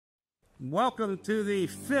Welcome to the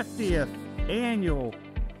 50th annual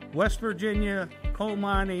West Virginia Coal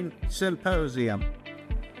Mining Symposium.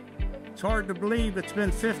 It's hard to believe it's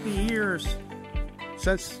been 50 years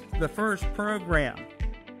since the first program.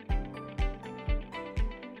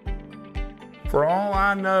 For all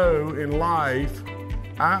I know in life,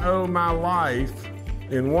 I owe my life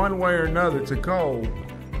in one way or another to coal.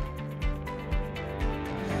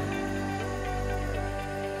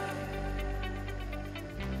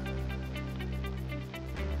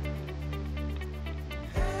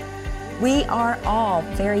 We are all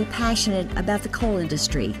very passionate about the coal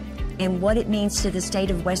industry and what it means to the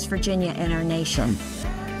state of West Virginia and our nation.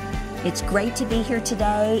 It's great to be here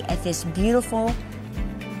today at this beautiful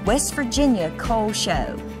West Virginia Coal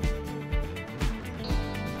Show.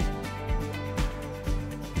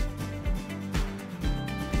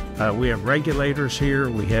 We have regulators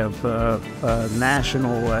here. We have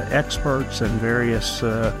national experts in various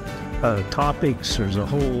topics. There's a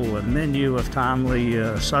whole menu of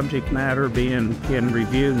timely subject matter being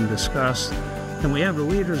reviewed and discussed. And we have the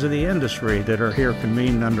leaders of the industry that are here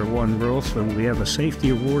convened under one roof. And we have a safety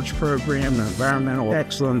awards program, an environmental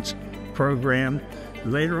excellence program.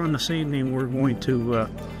 Later on this evening, we're going to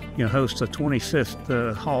host the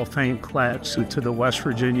 25th Hall of Fame class into the West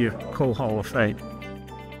Virginia Coal Hall of Fame.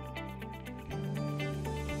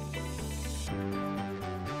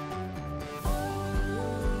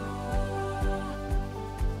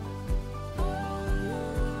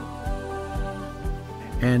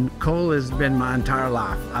 And coal has been my entire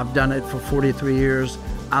life. I've done it for 43 years.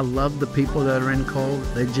 I love the people that are in coal.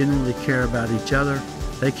 They genuinely care about each other.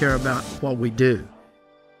 They care about what we do.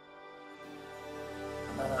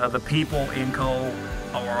 The people in coal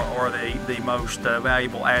are the most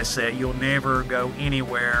valuable asset. You'll never go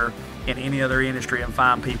anywhere in any other industry and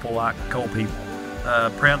find people like coal people.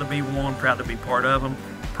 Proud to be one, proud to be part of them,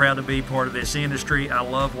 proud to be part of this industry. I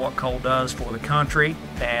love what coal does for the country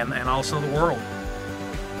and also the world.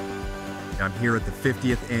 I'm here at the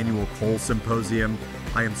 50th Annual Coal Symposium.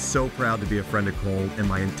 I am so proud to be a friend of coal, and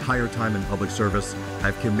my entire time in public service,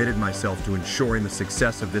 I've committed myself to ensuring the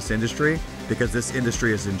success of this industry, because this industry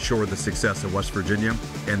has ensured the success of West Virginia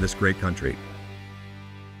and this great country.